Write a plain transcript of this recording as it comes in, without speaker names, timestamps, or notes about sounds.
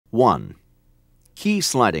1. Key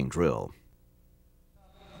sliding drill.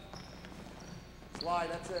 Slide,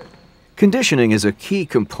 that's it. Conditioning is a key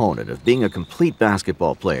component of being a complete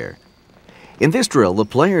basketball player. In this drill, the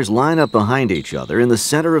players line up behind each other in the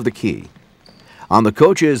center of the key. On the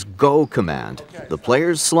coach's go command, the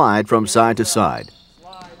players slide from side to side.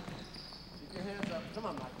 Slide. Keep your hands up. Come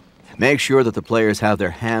on, Mike. Make sure that the players have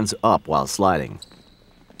their hands up while sliding.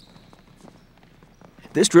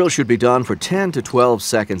 This drill should be done for 10 to 12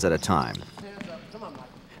 seconds at a time. Hands up. Come on,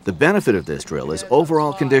 Mike. The benefit of this drill is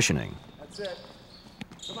overall conditioning. That's it.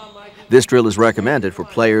 Come on, Mike. This drill is recommended for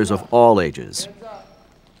players of all ages. Hands up.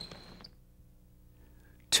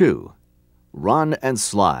 2. Run and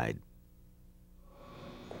slide.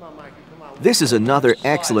 Come on, Mike. Come on. This is another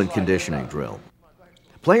excellent conditioning drill.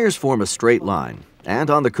 Players form a straight line and,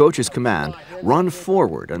 on the coach's command, run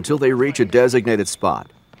forward until they reach a designated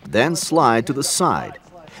spot. Then slide to the side.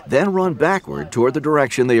 Then run backward toward the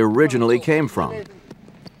direction they originally came from.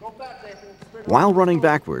 Go back, Nathan. While running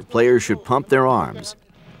backward, players should pump their arms.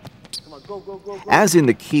 Come on, go, go, go, go. As in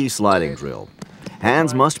the key sliding drill,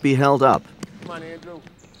 hands must be held up. Come on, Andrew.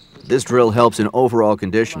 This drill helps in overall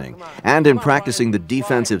conditioning and in practicing the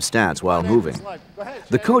defensive stance while moving. Go ahead.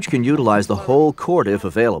 The coach can utilize the whole court if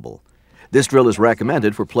available. This drill is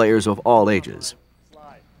recommended for players of all ages.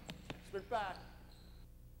 Slide. Spin back.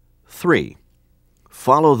 3.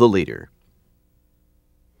 Follow the leader.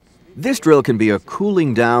 This drill can be a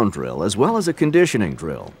cooling down drill as well as a conditioning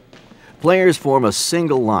drill. Players form a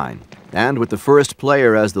single line, and with the first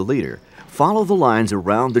player as the leader, follow the lines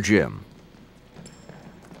around the gym.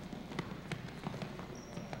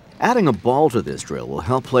 Adding a ball to this drill will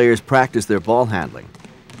help players practice their ball handling.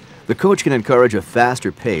 The coach can encourage a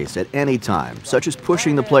faster pace at any time, such as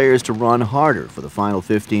pushing the players to run harder for the final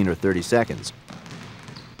 15 or 30 seconds.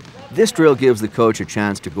 This drill gives the coach a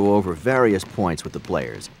chance to go over various points with the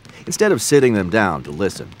players, instead of sitting them down to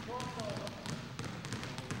listen.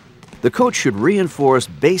 The coach should reinforce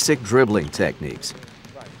basic dribbling techniques.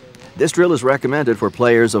 This drill is recommended for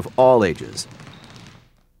players of all ages.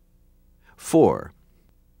 4.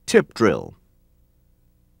 Tip drill.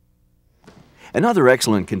 Another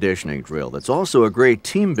excellent conditioning drill that's also a great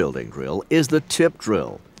team-building drill is the tip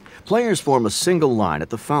drill. Players form a single line at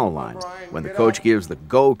the foul line. When the coach gives the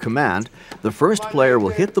go command, the first player will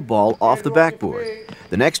hit the ball off the backboard.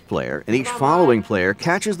 The next player and each following player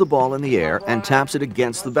catches the ball in the air and taps it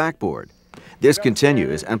against the backboard. This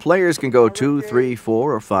continues, and players can go 2, 3,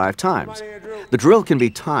 4, or 5 times. The drill can be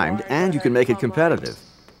timed, and you can make it competitive.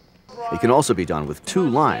 It can also be done with 2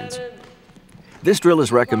 lines. This drill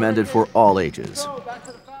is recommended for all ages.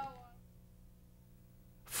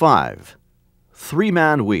 5.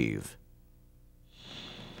 3-man weave.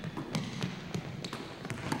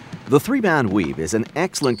 The 3-man weave is an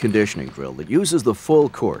excellent conditioning drill that uses the full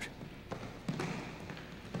court.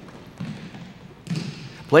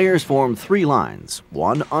 Players form 3 lines,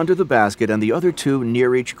 one under the basket and the other 2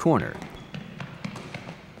 near each corner.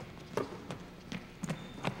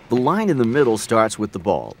 The line in the middle starts with the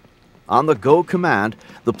ball. On the go command,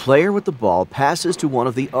 the player with the ball passes to one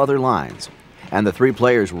of the other lines, and the 3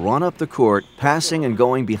 players run up the court, passing and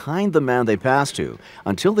going behind the man they pass to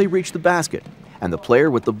until they reach the basket, and the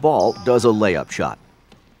player with the ball does a layup shot.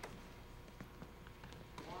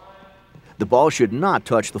 The ball should not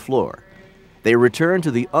touch the floor. They return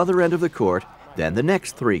to the other end of the court, then the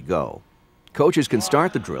next 3 go. Coaches can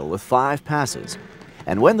start the drill with 5 passes,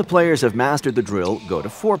 and when the players have mastered the drill, go to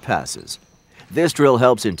 4 passes. This drill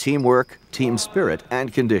helps in teamwork, team spirit,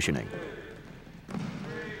 and conditioning.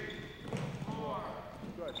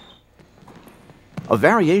 A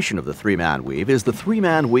variation of the 3-man weave is the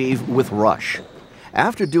 3-man weave with rush.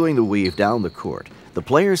 After doing the weave down the court, the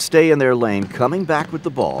players stay in their lane coming back with the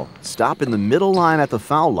ball, stop in the middle line at the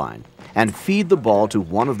foul line, and feed the ball to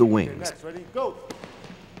one of the wings. Ready, go.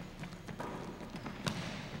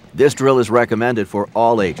 This drill is recommended for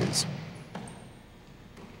all ages.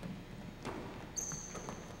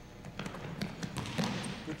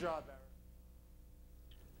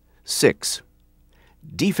 6.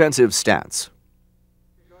 Defensive stance.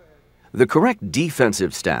 The correct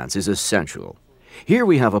defensive stance is essential. Here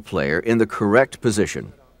we have a player in the correct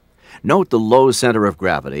position. Note the low center of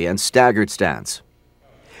gravity and staggered stance.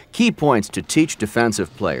 Key points to teach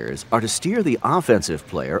defensive players are to steer the offensive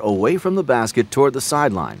player away from the basket toward the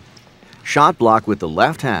sideline. Shot block with the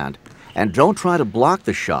left hand, and don't try to block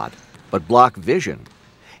the shot, but block vision.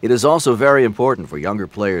 It is also very important for younger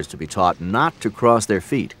players to be taught not to cross their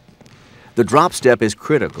feet. The drop step is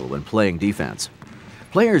critical when playing defense.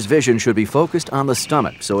 Players' vision should be focused on the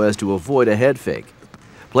stomach so as to avoid a head fake.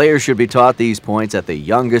 Players should be taught these points at the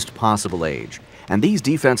youngest possible age, and these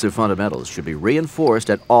defensive fundamentals should be reinforced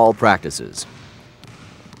at all practices.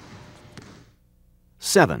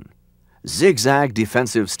 7. Zigzag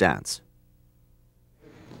defensive stance.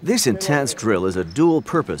 This intense drill is a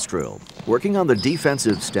dual-purpose drill, working on the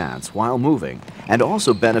defensive stance while moving and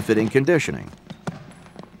also benefiting conditioning.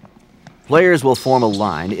 Players will form a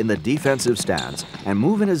line in the defensive stance and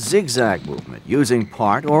move in a zigzag movement using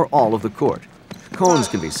part or all of the court. Cones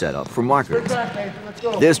can be set up for markers.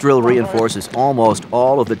 This drill reinforces almost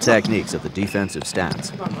all of the techniques of the defensive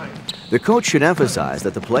stance. The coach should emphasize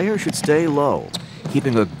that the player should stay low,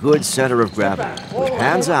 keeping a good center of gravity, with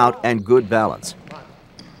hands out and good balance.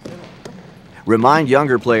 Remind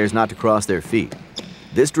younger players not to cross their feet.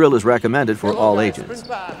 This drill is recommended for all ages.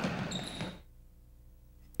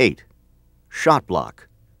 8. Shot block.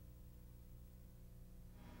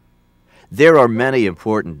 There are many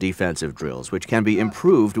important defensive drills which can be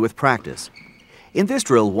improved with practice. In this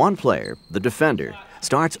drill, one player, the defender,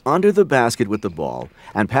 starts under the basket with the ball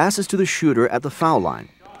and passes to the shooter at the foul line.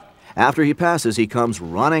 After he passes, he comes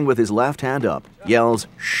running with his left hand up, yells,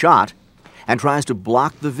 "Shot," and tries to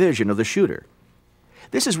block the vision of the shooter.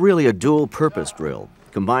 This is really a dual-purpose drill,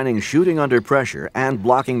 combining shooting under pressure and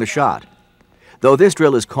blocking the shot. Though this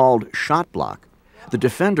drill is called shot block, the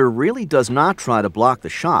defender really does not try to block the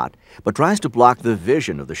shot, but tries to block the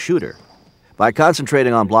vision of the shooter. By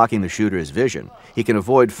concentrating on blocking the shooter's vision, he can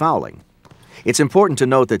avoid fouling. It's important to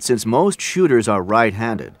note that since most shooters are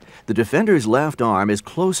right-handed, the defender's left arm is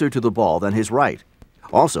closer to the ball than his right.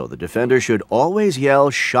 Also, the defender should always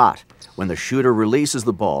yell "shot" when the shooter releases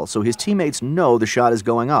the ball so his teammates know the shot is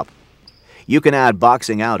going up. You can add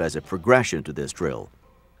boxing out as a progression to this drill.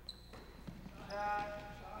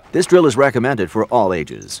 This drill is recommended for all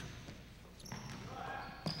ages.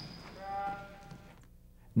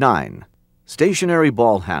 9. Stationary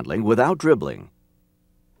ball handling without dribbling.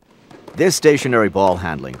 This stationary ball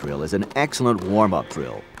handling drill is an excellent warm-up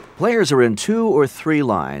drill. Players are in 2 or 3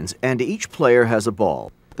 lines, and each player has a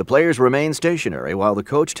ball. The players remain stationary while the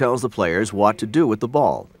coach tells the players what to do with the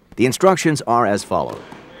ball. The instructions are as follows.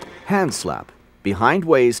 Hand slap, behind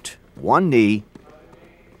waist, one knee,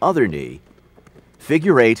 other knee,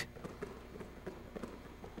 figure 8,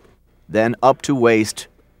 then up to waist,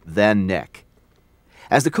 then neck.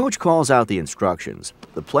 As the coach calls out the instructions,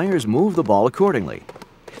 the players move the ball accordingly.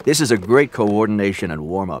 This is a great coordination and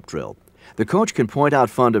warm-up drill. The coach can point out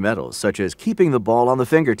fundamentals such as keeping the ball on the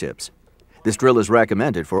fingertips. This drill is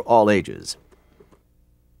recommended for all ages.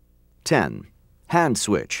 10. Hand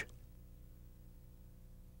switch.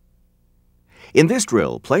 In this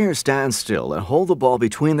drill, players stand still and hold the ball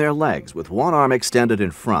between their legs with one arm extended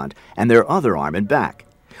in front and their other arm in back.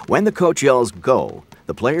 When the coach yells "go,"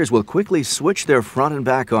 the players will quickly switch their front and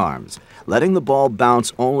back arms, letting the ball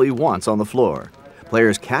bounce only once on the floor.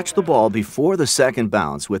 Players catch the ball before the second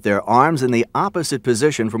bounce with their arms in the opposite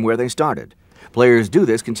position from where they started. Players do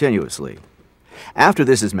this continuously. After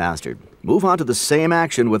this is mastered, move on to the same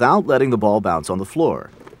action without letting the ball bounce on the floor.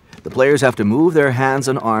 The players have to move their hands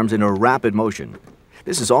and arms in a rapid motion.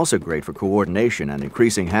 This is also great for coordination and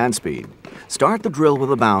increasing hand speed. Start the drill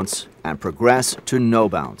with a bounce and progress to no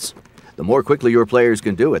bounce. The more quickly your players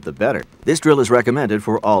can do it, the better. This drill is recommended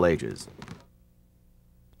for all ages.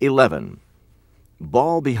 11.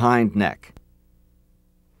 Ball behind neck.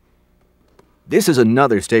 This is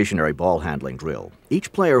another stationary ball handling drill.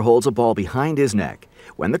 Each player holds a ball behind his neck.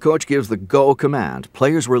 When the coach gives the "go" command,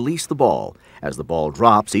 players release the ball. As the ball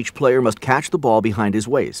drops, each player must catch the ball behind his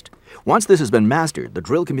waist. Once this has been mastered, the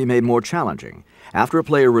drill can be made more challenging. After a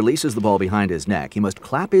player releases the ball behind his neck, he must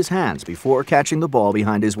clap his hands before catching the ball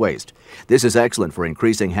behind his waist. This is excellent for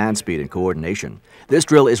increasing hand speed and coordination. This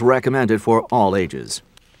drill is recommended for all ages.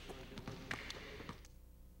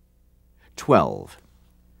 12.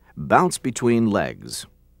 Bounce between legs.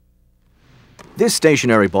 This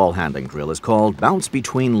stationary ball handling drill is called bounce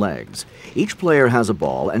between legs. Each player has a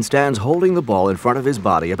ball and stands holding the ball in front of his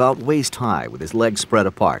body about waist high with his legs spread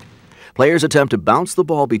apart. Players attempt to bounce the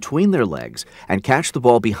ball between their legs and catch the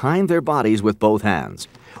ball behind their bodies with both hands.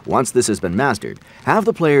 Once this has been mastered, have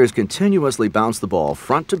the players continuously bounce the ball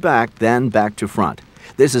front to back, then back to front.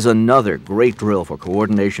 This is another great drill for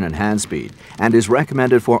coordination and hand speed and is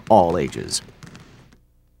recommended for all ages.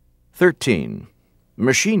 13.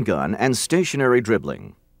 Machine gun and stationary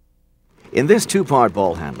dribbling. In this 2-part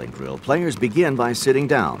ball handling drill, players begin by sitting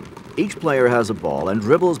down. Each player has a ball and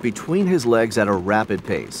dribbles between his legs at a rapid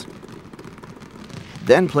pace.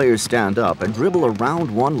 Then players stand up and dribble around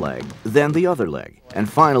one leg, then the other leg, and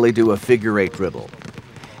finally do a figure 8 dribble.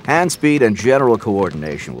 Hand speed and general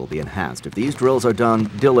coordination will be enhanced if these drills are done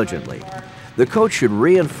diligently. The coach should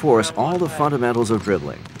reinforce all the fundamentals of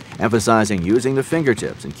dribbling. emphasizing using the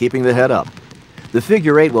fingertips and keeping the head up. The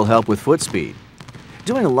figure 8 will help with foot speed.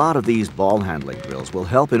 Doing a lot of these ball handling drills will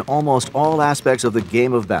help in almost all aspects of the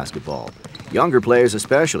game of basketball. Younger players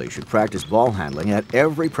especially should practice ball handling at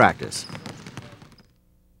every practice.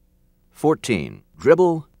 14.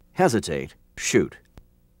 Dribble, hesitate, shoot.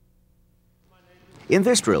 In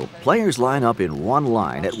this drill, players line up in one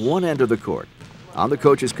line at one end of the court. On the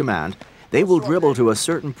coach's command, they will dribble to a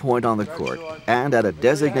certain point on the court and at a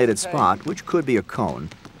designated spot, which could be a cone,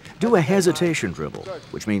 do a hesitation dribble,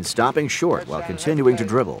 which means stopping short while continuing to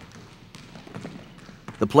dribble.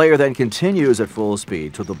 The player then continues at full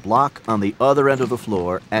speed to the block on the other end of the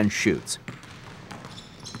floor and shoots.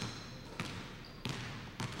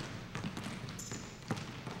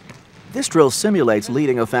 This drill simulates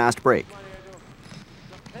leading a fast break.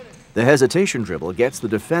 The hesitation dribble gets the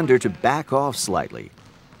defender to back off slightly.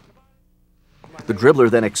 The dribbler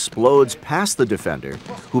then explodes past the defender,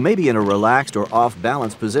 who may be in a relaxed or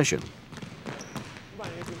off-balance position.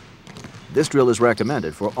 This drill is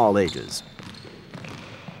recommended for all ages.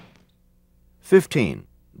 15.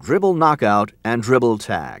 Dribble knockout and dribble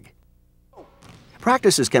tag.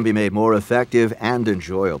 Practices can be made more effective and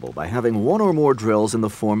enjoyable by having one or more drills in the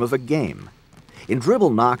form of a game. In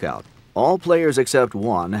dribble knockout, all players except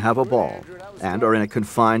one have a ball and are in a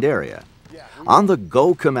confined area. On the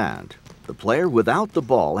go command, the player without the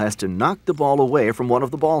ball has to knock the ball away from one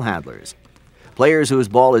of the ball handlers. Players whose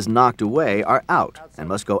ball is knocked away are out and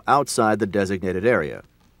must go outside the designated area.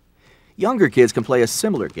 Younger kids can play a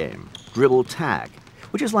similar game, dribble tag,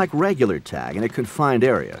 which is like regular tag in a confined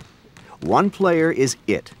area. One player is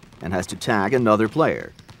it and has to tag another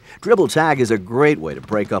player. Dribble tag is a great way to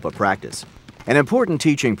break up a practice. An important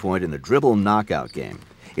teaching point in the dribble knockout game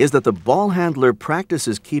is that the ball handler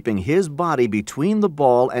practices keeping his body between the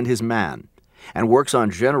ball and his man and works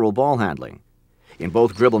on general ball handling. In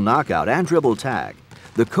both dribble knockout and dribble tag,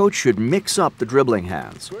 the coach should mix up the dribbling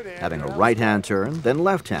hands, having a right hand turn, then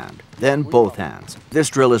left hand, then both hands. This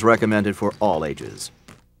drill is recommended for all ages.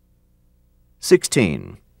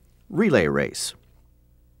 16. Relay race.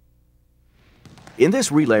 In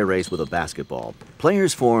this relay race with a basketball,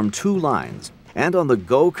 players form two lines, and on the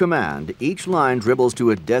go command, each line dribbles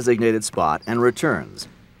to a designated spot and returns,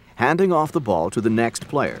 handing off the ball to the next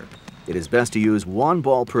player. It is best to use one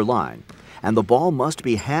ball per line, and the ball must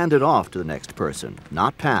be handed off to the next person,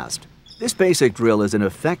 not passed. This basic drill is an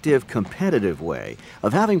effective, competitive way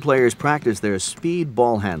of having players practice their speed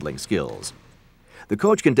ball handling skills. The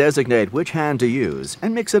coach can designate which hand to use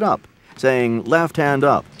and mix it up, saying left hand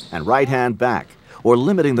up and right hand back, or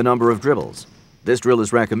limiting the number of dribbles. This drill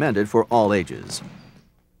is recommended for all ages.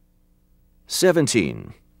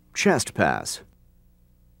 17. Chest pass.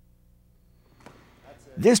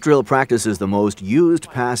 This drill practices the most used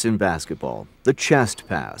pass in basketball, the chest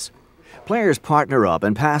pass. Players partner up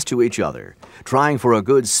and pass to each other, trying for a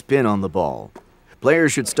good spin on the ball.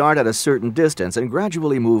 Players should start at a certain distance and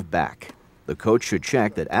gradually move back. The coach should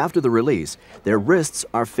check that after the release, their wrists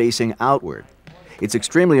are facing outward. It's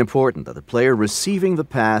extremely important that the player receiving the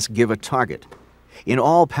pass give a target. In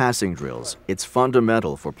all passing drills, it's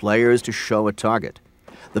fundamental for players to show a target.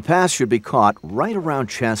 The pass should be caught right around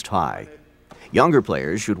chest high. Younger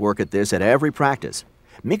players should work at this at every practice,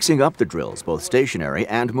 mixing up the drills, both stationary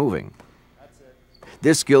and moving.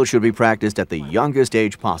 This skill should be practiced at the youngest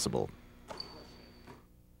age possible.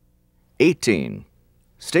 18.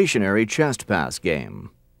 Stationary chest pass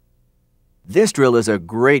game. This drill is a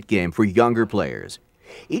great game for younger players.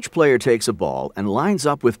 Each player takes a ball and lines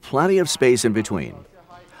up with plenty of space in between.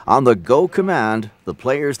 On the go command, the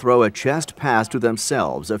players throw a chest pass to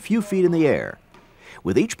themselves a few feet in the air.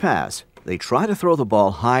 With each pass, they try to throw the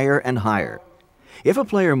ball higher and higher. If a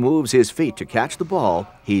player moves his feet to catch the ball,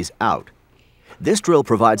 he's out. This drill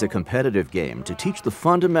provides a competitive game to teach the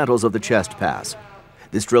fundamentals of the chest pass.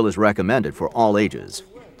 This drill is recommended for all ages.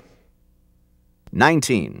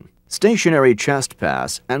 19. Stationary chest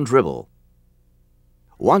pass and dribble.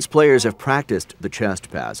 Once players have practiced the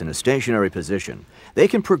chest pass in a stationary position, they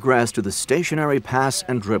can progress to the stationary pass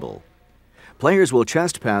and dribble. Players will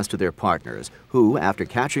chest pass to their partners, who, after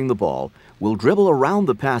catching the ball, will dribble around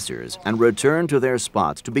the passers and return to their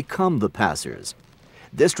spots to become the passers.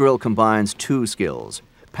 This drill combines two skills,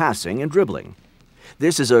 passing and dribbling.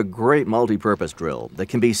 This is a great multi-purpose drill that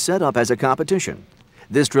can be set up as a competition.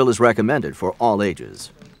 This drill is recommended for all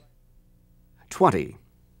ages. 20.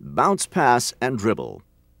 Bounce pass and dribble.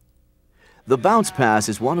 The bounce pass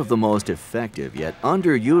is one of the most effective yet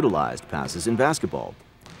underutilized passes in basketball.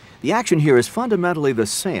 The action here is fundamentally the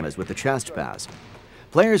same as with the chest pass.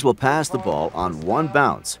 Players will pass the ball on one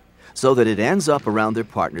bounce so that it ends up around their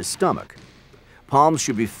partner's stomach. Palms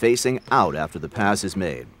should be facing out after the pass is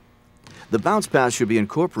made. The bounce pass should be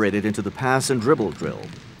incorporated into the pass and dribble drill.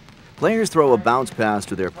 Players throw a bounce pass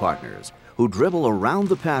to their partners, who dribble around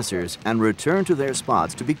the passers and return to their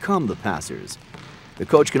spots to become the passers. The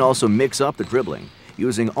coach can also mix up the dribbling,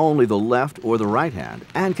 using only the left or the right hand,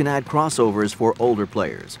 and can add crossovers for older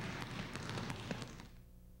players.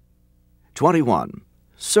 21.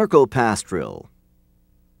 Circle pass drill.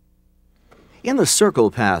 In the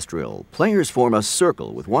circle pass drill, players form a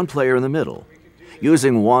circle with one player in the middle.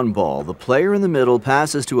 Using one ball, the player in the middle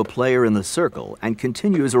passes to a player in the circle and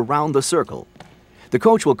continues around the circle. The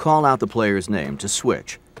coach will call out the player's name to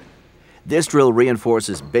switch. This drill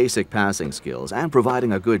reinforces basic passing skills and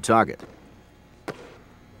providing a good target.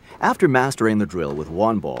 After mastering the drill with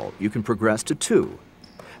one ball, you can progress to two.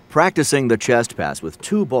 Practicing the chest pass with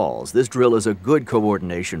two balls, this drill is a good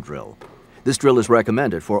coordination drill. This drill is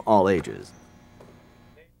recommended for all ages.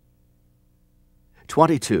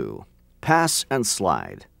 22. Pass and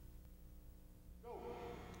slide.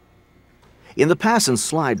 In the pass and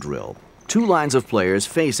slide drill, two lines of players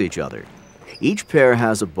face each other. Each pair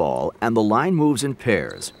has a ball and the line moves in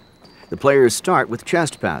pairs. The players start with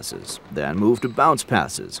chest passes, then move to bounce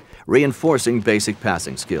passes, reinforcing basic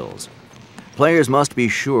passing skills. Players must be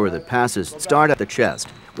sure that passes start at the chest,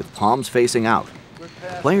 with palms facing out.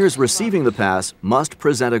 Players receiving the pass must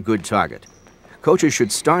present a good target. Coaches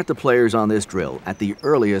should start the players on this drill at the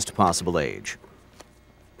earliest possible age.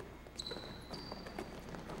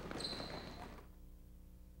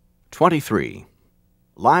 23.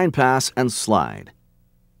 Line pass and slide.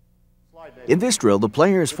 In this drill, the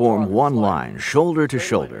players form one line, shoulder to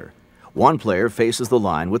shoulder. One player faces the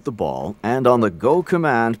line with the ball and on the go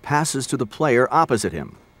command passes to the player opposite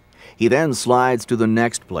him. He then slides to the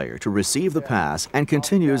next player to receive the pass and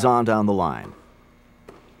continues on down the line.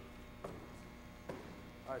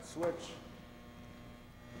 Switch.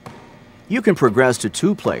 You can progress to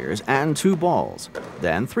two players and two balls,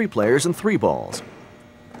 then three players and three balls.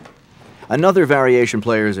 Another variation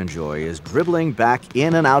players enjoy is dribbling back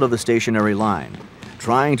in and out of the stationary line,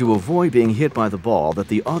 trying to avoid being hit by the ball that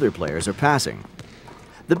the other players are passing.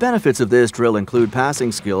 The benefits of this drill include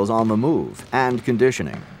passing skills on the move and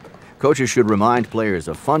conditioning. Coaches should remind players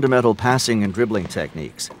of fundamental passing and dribbling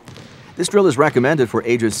techniques. This drill is recommended for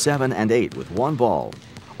ages 7 and 8 with one ball.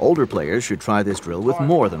 Older players should try this drill with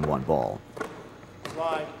more than one ball.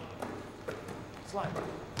 Slide. Slide.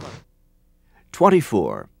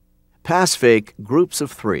 24. Pass fake groups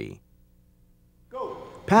of three. Go.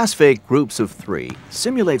 Pass fake groups of three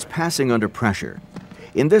simulates passing under pressure.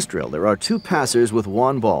 In this drill, there are two passers with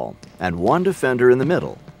one ball and one defender in the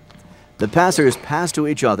middle. The passers pass to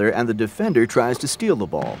each other and the defender tries to steal the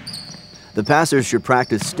ball. The passers should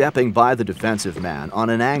practice stepping by the defensive man on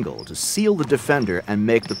an angle to seal the defender and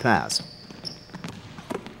make the pass.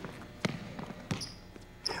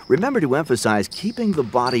 Remember to emphasize keeping the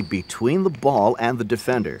body between the ball and the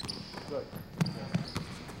defender.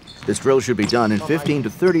 This drill should be done in 15 to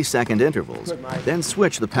 30-second intervals, then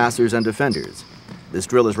switch the passers and defenders. This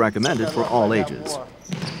drill is recommended for all ages.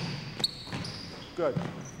 Good.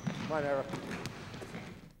 Fine, Eric.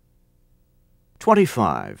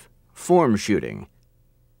 25. Form shooting.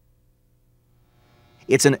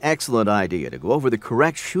 It's an excellent idea to go over the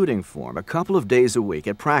correct shooting form a couple of days a week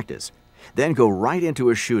at practice, then go right into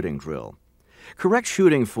a shooting drill. Correct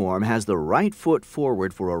shooting form has the right foot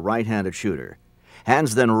forward for a right-handed shooter.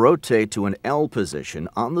 Hands then rotate to an L position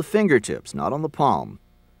on the fingertips, not on the palm.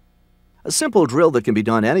 A simple drill that can be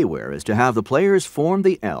done anywhere is to have the players form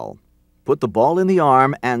the L, put the ball in the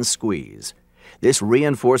arm, and squeeze. This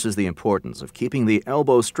reinforces the importance of keeping the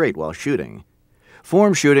elbow straight while shooting.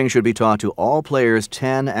 Form shooting should be taught to all players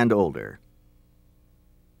 10 and older.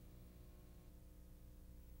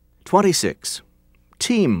 26.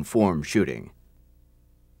 Team form shooting.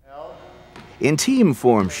 In team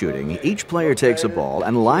form shooting, each player takes a ball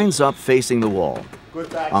and lines up facing the wall.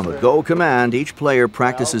 On the go command, each player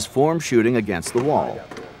practices form shooting against the wall.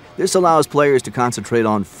 This allows players to concentrate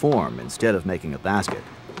on form instead of making a basket.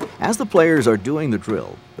 As the players are doing the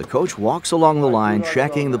drill, the coach walks along the line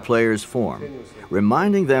checking the players' form,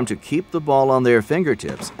 reminding them to keep the ball on their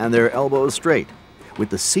fingertips and their elbows straight, with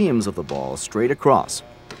the seams of the ball straight across.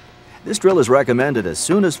 This drill is recommended as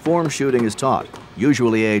soon as form shooting is taught,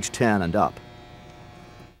 usually age 10 and up.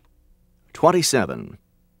 27.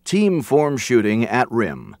 Team form shooting at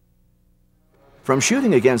rim. From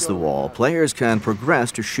shooting against the wall, players can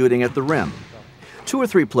progress to shooting at the rim. 2 or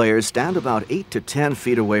 3 players stand about 8 to 10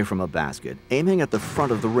 feet away from a basket, aiming at the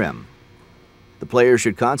front of the rim. The players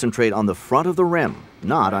should concentrate on the front of the rim,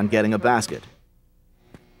 not on getting a basket.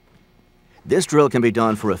 This drill can be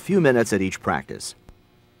done for a few minutes at each practice.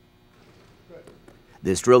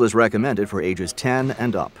 This drill is recommended for ages 10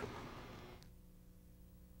 and up.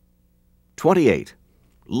 28.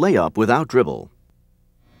 Layup without dribble.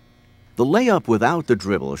 The layup without the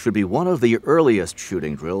dribble should be one of the earliest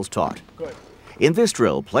shooting drills taught. Good. In this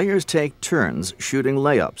drill, players take turns shooting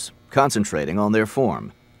layups, concentrating on their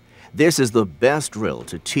form. This is the best drill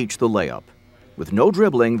to teach the layup. With no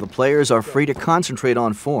dribbling, the players are free to concentrate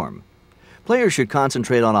on form. Players should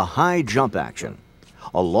concentrate on a high jump action.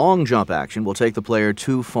 A long jump action will take the player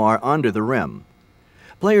too far under the rim.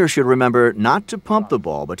 Players should remember not to pump the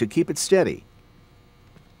ball, but to keep it steady.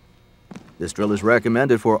 This drill is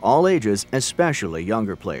recommended for all ages, especially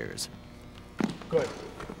younger players. Good.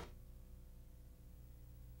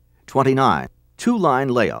 29. Two-line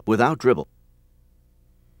layup without dribble.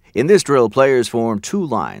 In this drill, players form two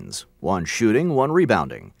lines, one shooting, one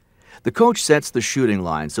rebounding. The coach sets the shooting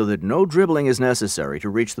line so that no dribbling is necessary to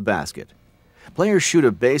reach the basket. Players shoot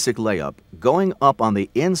a basic layup, going up on the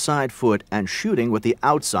inside foot and shooting with the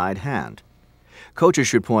outside hand. Coaches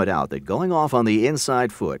should point out that going off on the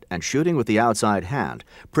inside foot and shooting with the outside hand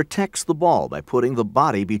protects the ball by putting the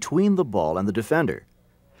body between the ball and the defender.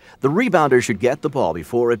 The rebounder should get the ball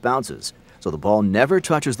before it bounces, so the ball never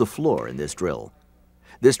touches the floor in this drill.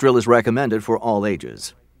 This drill is recommended for all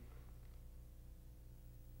ages.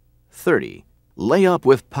 30. Layup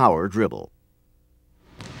with power dribble.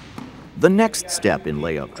 The next step in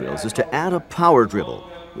layup drills is to add a power dribble,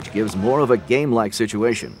 which gives more of a game-like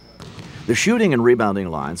situation. The shooting and rebounding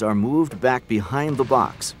lines are moved back behind the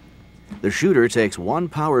box. The shooter takes one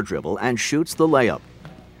power dribble and shoots the layup.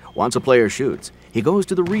 Once a player shoots, he goes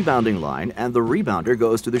to the rebounding line and the rebounder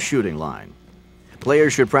goes to the shooting line.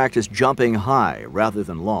 Players should practice jumping high rather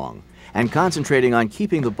than long and concentrating on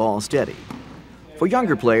keeping the ball steady. For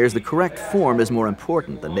younger players, the correct form is more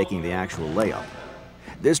important than making the actual layup.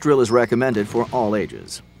 This drill is recommended for all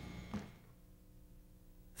ages.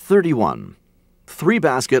 31.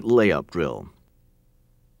 Three-basket layup drill.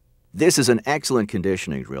 This is an excellent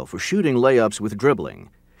conditioning drill for shooting layups with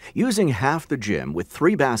dribbling. Using half the gym with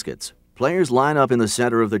 3 baskets, players line up in the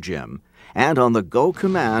center of the gym and on the go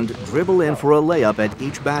command dribble in for a layup at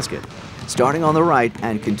each basket, starting on the right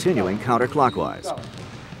and continuing counterclockwise.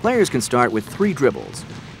 Players can start with 3 dribbles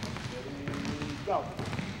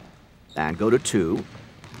and go to 2,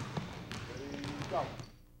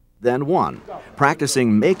 then 1,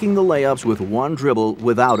 practicing making the layups with 1 dribble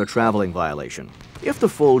without a traveling violation. If the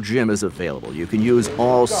full gym is available, you can use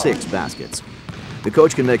all 6 baskets. The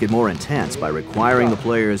coach can make it more intense by requiring the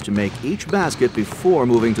players to make each basket before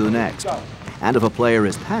moving to the next. And if a player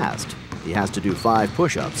is passed, he has to do 5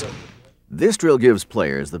 push-ups. This drill gives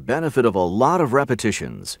players the benefit of a lot of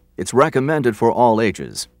repetitions. It's recommended for all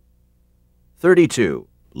ages. 32.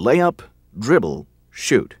 Layup, dribble,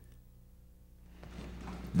 shoot.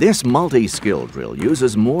 This multi-skill drill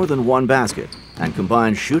uses more than 1 basket and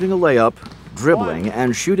combines shooting a layup, dribbling,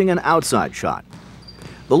 and shooting an outside shot.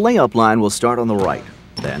 The layup line will start on the right,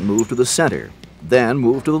 then move to the center, then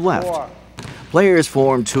move to the left. Players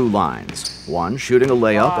form 2 lines, one shooting a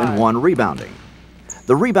layup and one rebounding.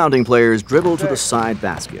 The rebounding players dribble to the side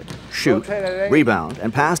basket, shoot, rebound,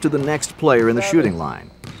 and pass to the next player in the shooting line.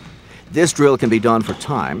 This drill can be done for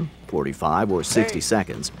time, 45 or 60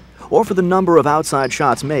 seconds, or for the number of outside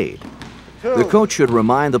shots made. The coach should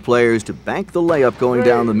remind the players to bank the layup going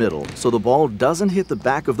down the middle so the ball doesn't hit the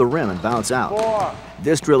back of the rim and bounce out.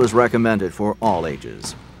 This drill is recommended for all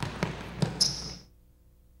ages.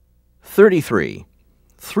 33.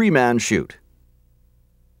 Three-man shoot.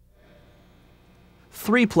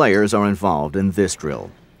 3 players are involved in this drill: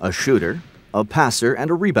 a shooter, a passer, and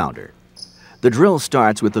a rebounder. The drill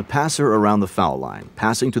starts with the passer around the foul line,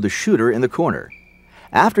 passing to the shooter in the corner.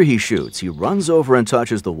 After he shoots, he runs over and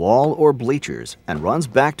touches the wall or bleachers and runs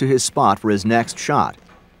back to his spot for his next shot.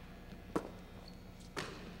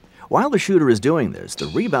 While the shooter is doing this, the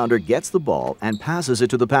rebounder gets the ball and passes it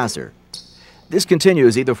to the passer. This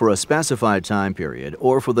continues either for a specified time period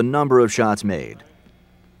or for the number of shots made.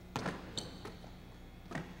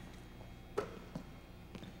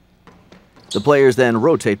 The players then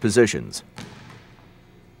rotate positions.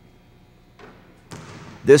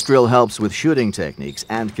 This drill helps with shooting techniques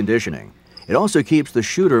and conditioning. It also keeps the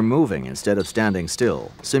shooter moving instead of standing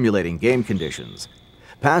still, simulating game conditions.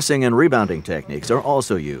 Passing and rebounding techniques are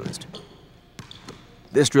also used.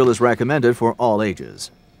 This drill is recommended for all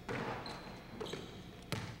ages.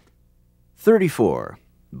 34.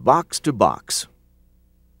 Box to box.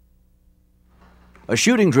 A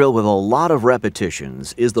shooting drill with a lot of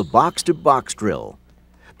repetitions is the box to box drill.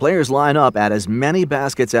 Players line up at as many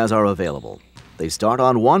baskets as are available. They start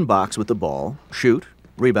on one box with the ball, shoot,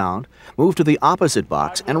 rebound, move to the opposite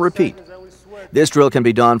box, and repeat. This drill can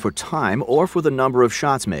be done for time or for the number of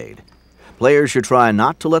shots made. Players should try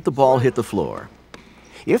not to let the ball hit the floor.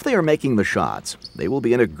 If they are making the shots, they will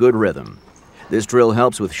be in a good rhythm. This drill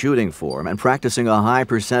helps with shooting form and practicing a high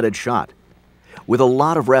percentage shot. With a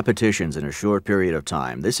lot of repetitions in a short period of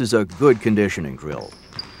time, this is a good conditioning drill.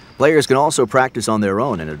 Players can also practice on their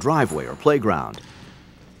own in a driveway or playground.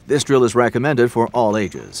 This drill is recommended for all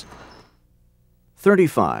ages.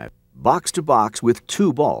 35. Box to box with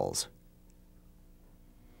 2 balls.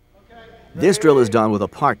 This drill is done with a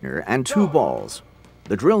partner and 2 balls.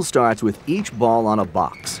 The drill starts with each ball on a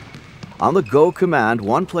box. On the go command,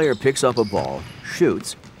 one player picks up a ball,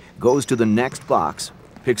 shoots, goes to the next box,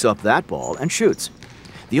 picks up that ball, and shoots.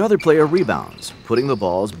 The other player rebounds, putting the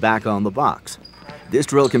balls back on the box. This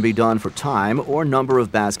drill can be done for time or number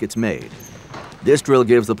of baskets made. This drill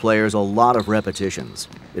gives the players a lot of repetitions.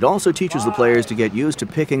 It also teaches the players to get used to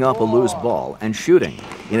picking up a loose ball and shooting,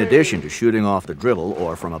 in addition to shooting off the dribble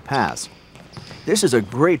or from a pass. This is a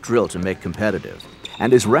great drill to make competitive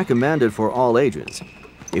and is recommended for all ages.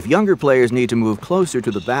 If younger players need to move closer to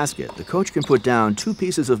the basket, the coach can put down 2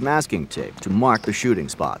 pieces of masking tape to mark the shooting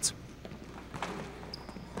spots.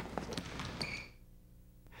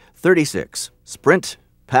 36. Sprint,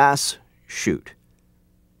 pass, shoot.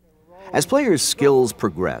 As players' skills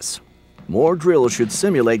progress, more drills should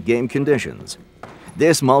simulate game conditions.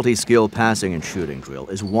 This multi-skill passing and shooting drill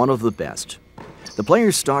is one of the best. The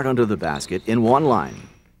players start under the basket in one line.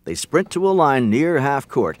 They sprint to a line near half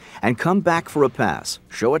court and come back for a pass,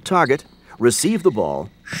 show a target, receive the ball,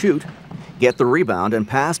 shoot, get the rebound, and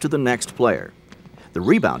pass to the next player. The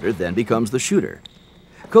rebounder then becomes the shooter.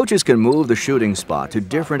 Coaches can move the shooting spot to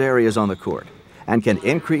different areas on the court and can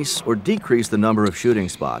increase or decrease the number of shooting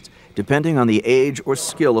spots depending on the age or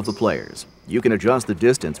skill of the players. You can adjust the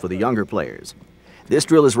distance for the younger players. This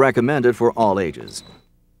drill is recommended for all ages.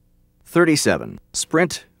 37.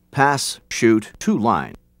 Sprint, pass, shoot, 2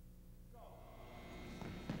 line.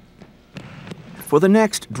 For the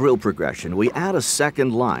next drill progression, we add a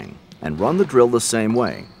second line and run the drill the same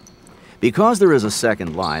way. Because there is a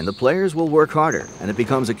second line, the players will work harder, and it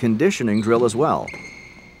becomes a conditioning drill as well.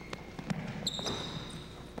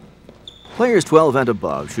 Players 12 and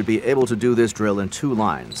above should be able to do this drill in 2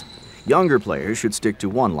 lines. Younger players should stick to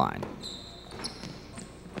 1 line.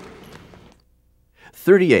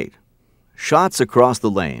 38. Shots across the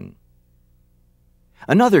lane.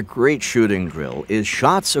 Another great shooting drill is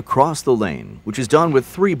shots across the lane, which is done with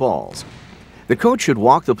 3 balls. The coach should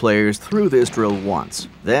walk the players through this drill once,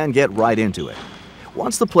 then get right into it.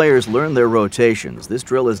 Once the players learn their rotations, this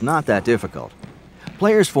drill is not that difficult.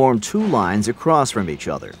 Players form 2 lines across from each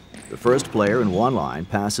other. The first player in one line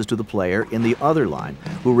passes to the player in the other line,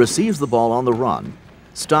 who receives the ball on the run,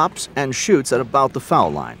 stops, and shoots at about the foul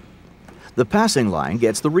line. The passing line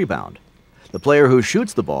gets the rebound. The player who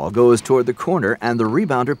shoots the ball goes toward the corner and the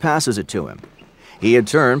rebounder passes it to him. He in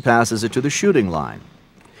turn passes it to the shooting line.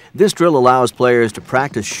 This drill allows players to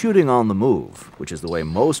practice shooting on the move, which is the way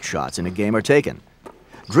most shots in a game are taken.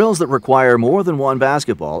 Drills that require more than 1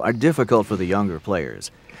 basketball are difficult for the younger players.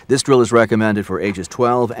 This drill is recommended for ages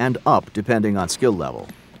 12 and up, depending on skill level.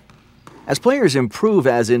 As players improve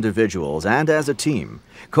as individuals and as a team,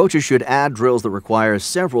 coaches should add drills that require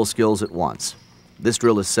several skills at once. This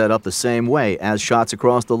drill is set up the same way as shots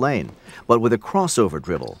across the lane, but with a crossover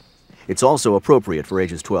dribble. It's also appropriate for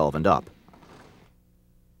ages 12 and up.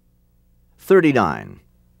 39.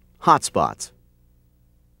 Hot spots.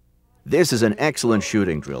 This is an excellent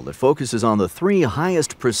shooting drill that focuses on the 3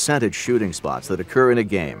 highest percentage shooting spots that occur in a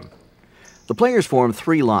game. The players form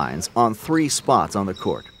 3 lines on 3 spots on the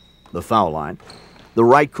court: the foul line, the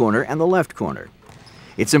right corner, and the left corner.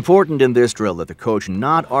 It's important in this drill that the coach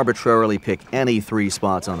not arbitrarily pick any 3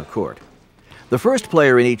 spots on the court. The first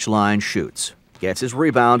player in each line shoots, gets his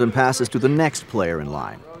rebound, and passes to the next player in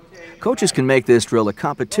line. Coaches can make this drill a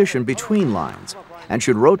competition between lines and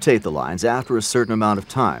should rotate the lines after a certain amount of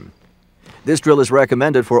time. This drill is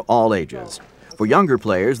recommended for all ages. For younger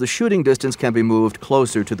players, the shooting distance can be moved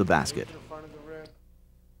closer to the basket.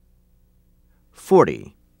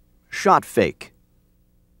 40. Shot fake.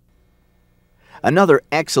 Another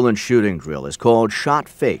excellent shooting drill is called shot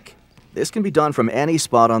fake. This can be done from any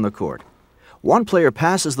spot on the court. One player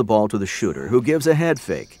passes the ball to the shooter, who gives a head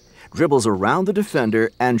fake, dribbles around the defender,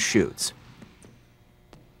 and shoots.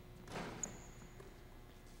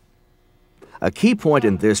 A key point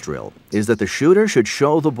in this drill is that the shooter should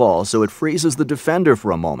show the ball so it freezes the defender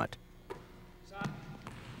for a moment.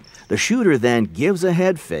 The shooter then gives a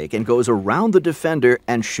head fake and goes around the defender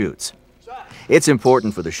and shoots. It's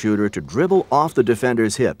important for the shooter to dribble off the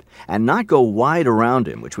defender's hip and not go wide around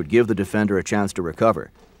him, which would give the defender a chance to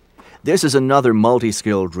recover. This is another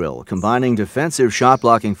multi-skill drill, combining defensive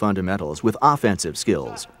shot-blocking fundamentals with offensive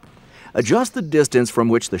skills. Adjust the distance from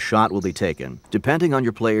which the shot will be taken, depending on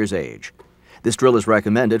your player's age. This drill is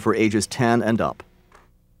recommended for ages 10 and up.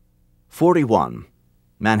 41.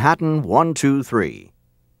 Manhattan 1-2-3.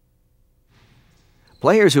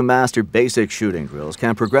 Players who master basic shooting drills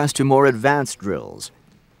can progress to more advanced drills.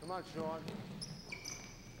 Come on, Sean.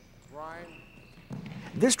 Ryan.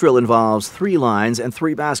 This drill involves 3 lines and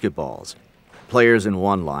 3 basketballs. Players in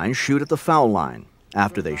one line shoot at the foul line.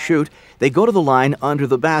 After they shoot, they go to the line under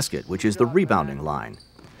the basket, which is the rebounding line.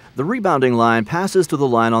 The rebounding line passes to the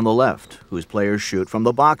line on the left, whose players shoot from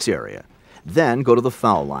the box area, then go to the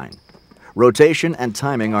foul line. Rotation and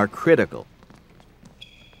timing are critical.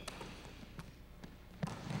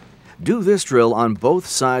 Do this drill on both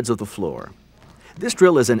sides of the floor. This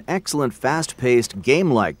drill is an excellent fast-paced,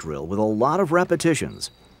 game-like drill with a lot of repetitions.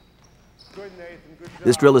 Good, Nathan. Good job.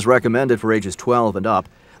 This drill is recommended for ages 12 and up,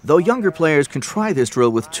 though younger players can try this drill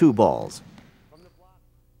with 2 balls.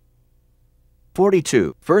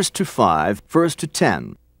 42. First to 5, first to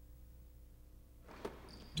 10.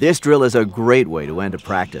 This drill is a great way to end a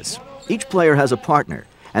practice. Each player has a partner,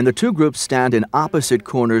 and the 2 groups stand in opposite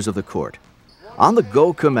corners of the court. On the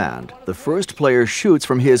go command, the first player shoots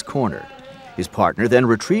from his corner. His partner then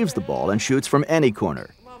retrieves the ball and shoots from any corner.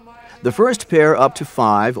 The first pair up to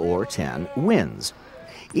 5 or 10 wins.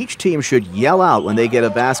 Each team should yell out when they get a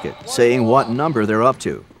basket, saying what number they're up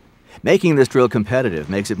to. Making this drill competitive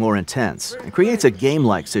makes it more intense and creates a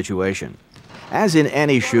game-like situation. As in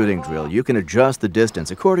any shooting drill, you can adjust the distance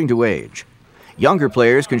according to age. Younger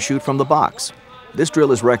players can shoot from the box. This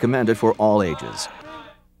drill is recommended for all ages.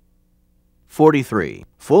 43.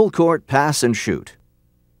 Full court pass and shoot.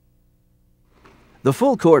 The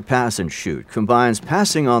full court pass and shoot combines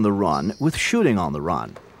passing on the run with shooting on the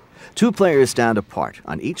run. 2 players stand apart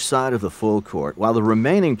on each side of the full court while the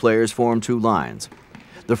remaining players form 2 lines.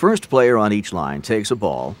 The first player on each line takes a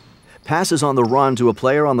ball, passes on the run to a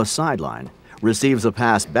player on the sideline, receives a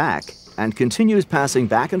pass back, and continues passing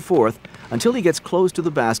back and forth until he gets close to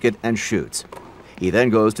the basket and shoots. He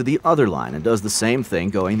then goes to the other line and does the same thing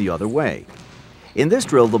going the other way. In this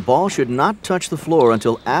drill, the ball should not touch the floor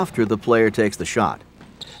until after the player takes the shot.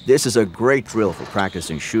 This is a great drill for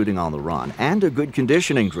practicing shooting on the run and a good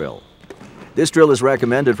conditioning drill. This drill is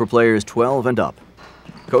recommended for players 12 and up.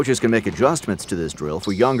 Coaches can make adjustments to this drill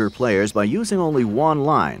for younger players by using only one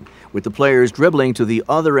line, with the players dribbling to the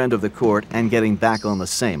other end of the court and getting back on the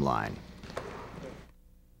same line.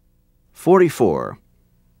 44.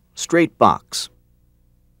 Straight box.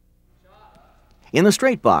 In the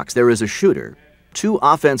straight box, there is a shooter, 2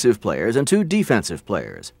 offensive players, and 2 defensive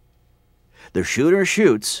players. The shooter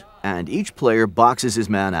shoots, and each player boxes his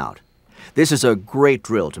man out. This is a great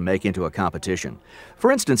drill to make into a competition.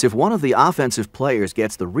 For instance, if one of the offensive players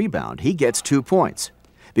gets the rebound, he gets 2 points.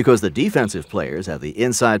 Because the defensive players have the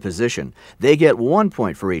inside position, they get 1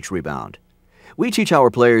 point for each rebound. We teach our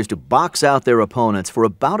players to box out their opponents for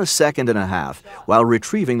about 1.5 seconds while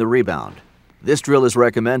retrieving the rebound. This drill is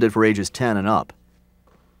recommended for ages 10 and up.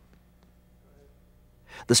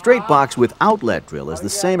 The straight box with outlet drill is the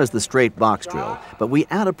same as the straight box drill, but we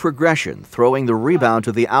add a progression, throwing the rebound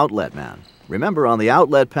to the outlet man. Remember on the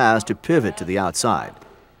outlet pass to pivot to the outside.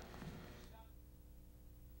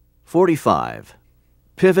 45.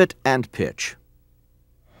 Pivot and pitch.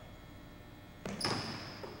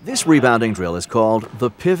 This rebounding drill is called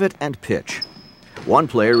the pivot and pitch. One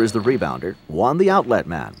player is the rebounder, one the outlet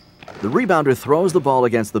man. The rebounder throws the ball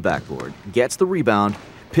against the backboard, gets the rebound,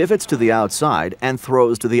 pivots to the outside, and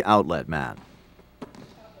throws to the outlet man.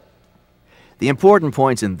 The important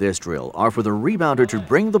points in this drill are for the rebounder to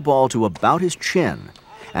bring the ball to about his chin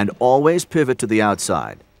and always pivot to the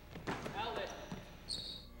outside.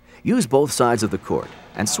 Use both sides of the court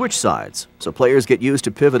and switch sides so players get used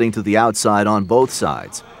to pivoting to the outside on both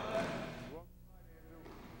sides.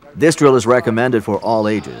 This drill is recommended for all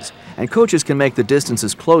ages, and coaches can make the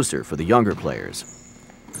distances closer for the younger players.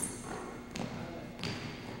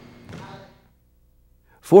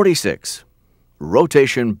 46.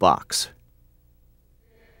 Rotation box.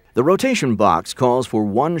 The rotation box calls for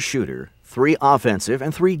 1 shooter, 3 offensive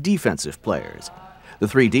and 3 defensive players. The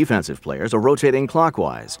 3 defensive players are rotating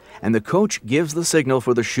clockwise, and the coach gives the signal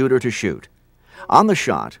for the shooter to shoot. On the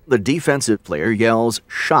shot, the defensive player yells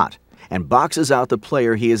 "shot" and boxes out the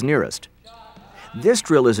player he is nearest. This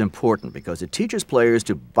drill is important because it teaches players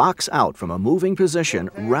to box out from a moving position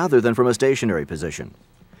rather than from a stationary position.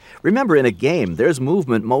 Remember, in a game, there's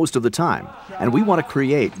movement most of the time, and we want to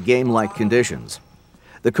create game-like conditions.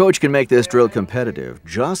 The coach can make this drill competitive,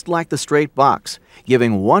 just like the straight box,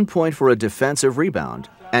 giving 1 point for a defensive rebound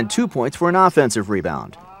and 2 points for an offensive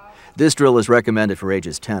rebound. This drill is recommended for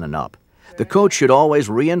ages 10 and up. The coach should always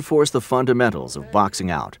reinforce the fundamentals of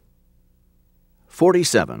boxing out.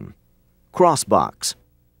 47. Cross box.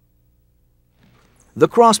 The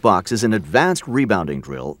cross box is an advanced rebounding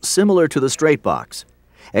drill similar to the straight box,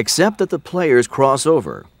 except that the players cross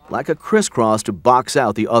over, like a crisscross to box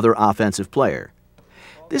out the other offensive player.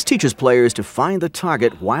 This teaches players to find the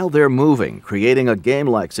target while they're moving, creating a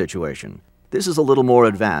game-like situation. This is a little more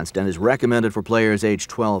advanced and is recommended for players age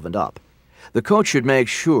 12 and up. The coach should make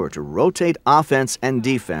sure to rotate offense and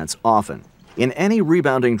defense often. In any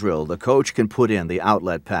rebounding drill, the coach can put in the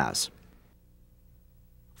outlet pass.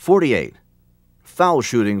 48. Foul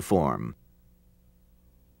shooting form.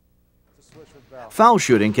 Foul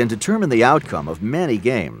shooting can determine the outcome of many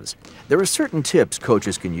games. There are certain tips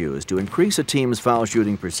coaches can use to increase a team's foul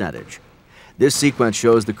shooting percentage. This sequence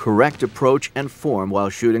shows the correct approach and form while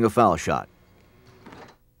shooting a foul shot.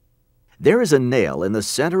 There is a nail in the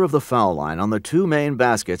center of the foul line on the two main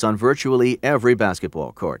baskets on virtually every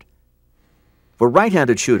basketball court. For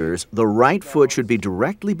right-handed shooters, the right foot should be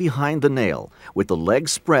directly behind the nail, with the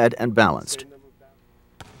legs spread and balanced.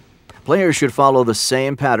 Players should follow the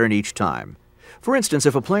same pattern each time. For instance,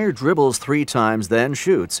 if a player dribbles 3 times then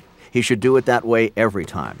shoots, he should do it that way every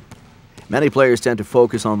time. Many players tend to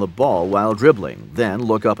focus on the ball while dribbling, then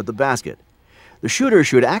look up at the basket. The shooter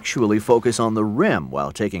should actually focus on the rim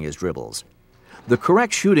while taking his dribbles. The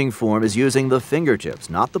correct shooting form is using the fingertips,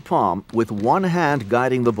 not the palm, with one hand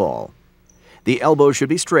guiding the ball. The elbow should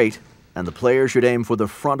be straight, and the player should aim for the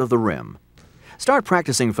front of the rim. Start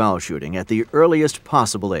practicing foul shooting at the earliest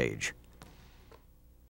possible age.